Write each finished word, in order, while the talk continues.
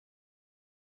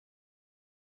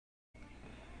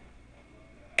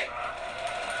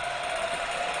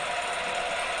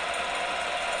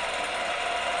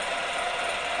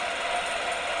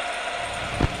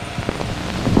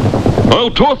I'll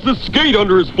toss this skate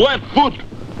under his flat foot.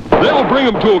 That'll bring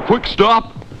him to a quick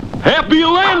stop. Happy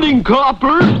landing,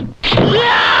 copper!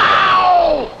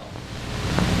 Yow!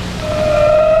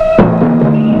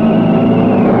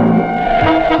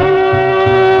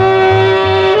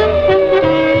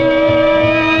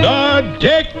 The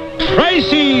Dick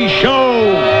Tracy Show!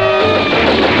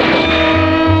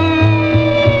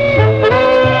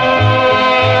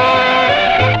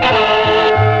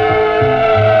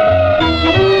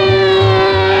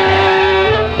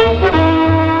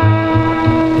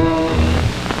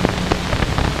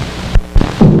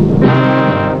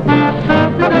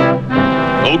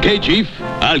 Okay, Chief.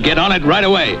 I'll get on it right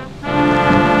away.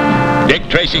 Dick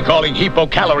Tracy calling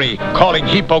hypocalorie. Calling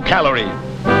hypocalorie.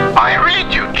 I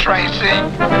read you, Tracy.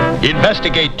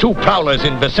 Investigate 2 prowlers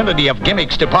in vicinity of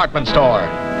Gimmick's department store.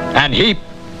 And Heap.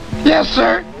 Yes,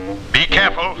 sir. Be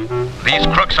careful. These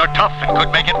crooks are tough and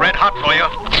could make it red hot for you.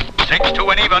 6-2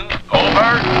 and even.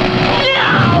 Over.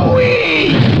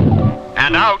 Yowie!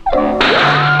 And out.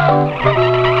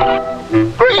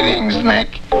 Greetings,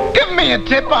 Nick. Give me a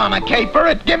tip on a caper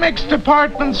at Gimmick's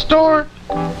department store.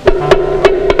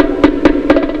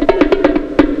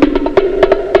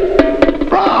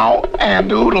 Brow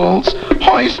and Oodles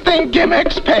hoisting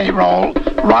Gimmick's payroll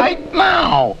right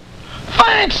now.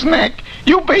 Thanks, Nick.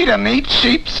 You beat a neat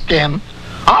sheepskin.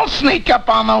 I'll sneak up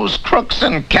on those crooks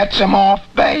and catch them off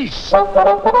base.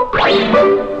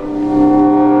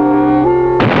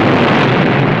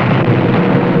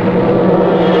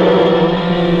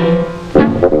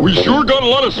 We sure got a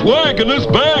lot of swag in this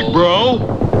bag, bro.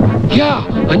 Yeah,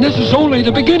 and this is only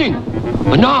the beginning.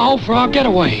 But now for our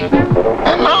getaway.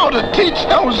 And now to teach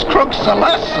those crooks a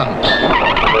lesson.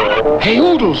 Hey,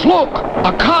 Oodles, look!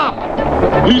 A cop!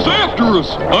 He's after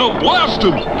us. I'll blast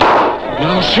him.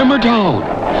 Now simmer down.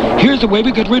 Here's the way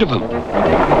we get rid of him.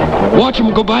 Watch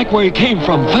him go back where he came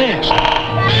from, fast.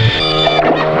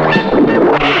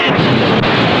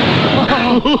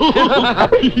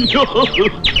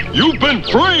 You've been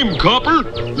framed, copper.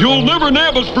 You'll never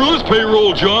nab us for this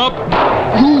payroll job.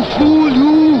 You fool,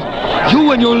 you!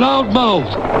 You and your loud mouth.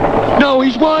 Now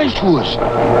he's wise to us.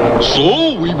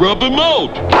 So we rub him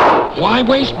out. Why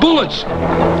waste bullets?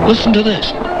 Listen to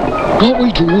this. What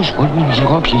we do is when we use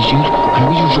our pieces and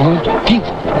we use our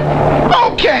people.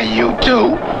 Okay, you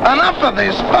two. Enough of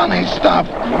this funny stuff.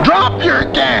 Drop your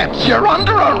gats. You're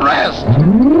under arrest.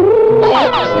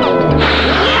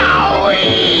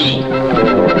 Yowie!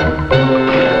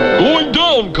 Going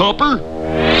down, copper.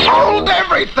 Hold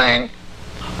everything.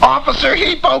 Officer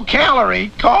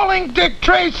Hypocalorie calling Dick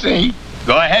Tracy.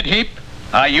 Go ahead, Heap.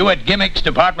 Are you at Gimmick's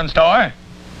department store?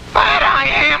 That I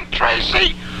am,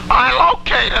 Tracy. I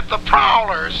located the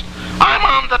prowlers. I'm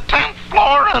on the 10th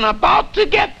floor and about to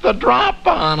get the drop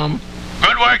on them.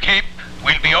 Good work, Heap.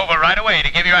 We'll be over right away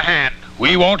to give you a hand.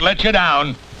 We won't let you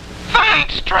down.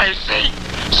 Thanks, Tracy.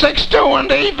 6-2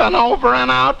 and even, over and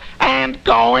out, and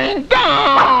going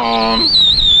down.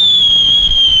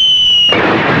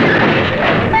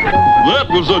 That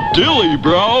was a dilly,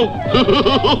 bro.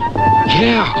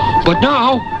 Yeah, but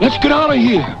now, let's get out of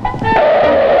here.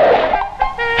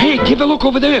 Hey, give a look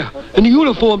over there, in the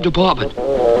uniform department.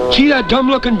 See that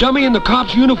dumb-looking dummy in the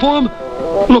cop's uniform?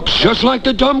 Looks just like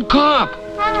the dumb cop.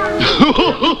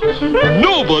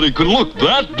 Nobody could look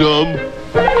that dumb.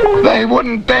 They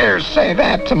wouldn't dare say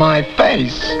that to my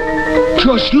face.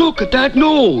 Just look at that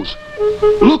nose.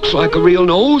 Looks like a real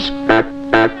nose.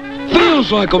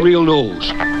 Feels like a real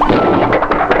nose.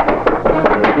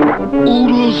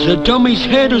 Oodles, the dummy's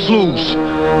head is loose.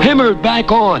 Hammered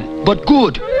back on, but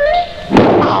good.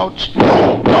 Ouch.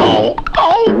 Oh,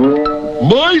 oh.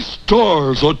 My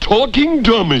stars, a talking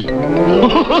dummy.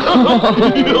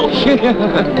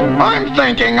 I'm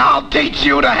thinking I'll teach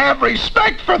you to have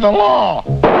respect for the law.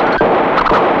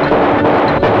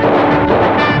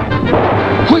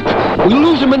 Quick, we'll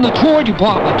lose him in the toy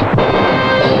department.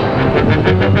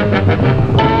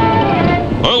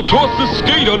 I'll toss this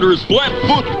skate under his flat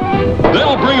foot.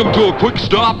 That'll bring him to a quick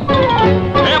stop.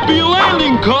 Happy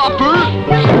landing, copper!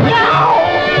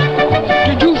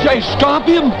 Did you say stop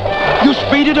him? You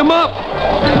speeded him up.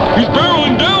 He's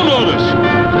barreling down on us.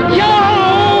 Yo!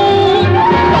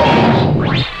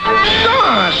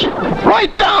 Gosh,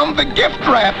 right down the gift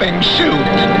wrapping chute.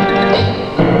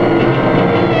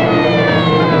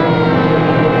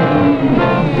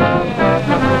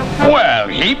 Well,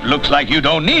 Heap, looks like you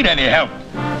don't need any help.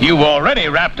 You've already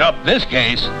wrapped up this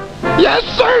case. Yes,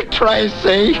 sir,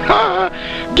 Tracy.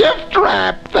 Gift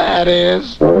wrap, that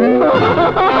is.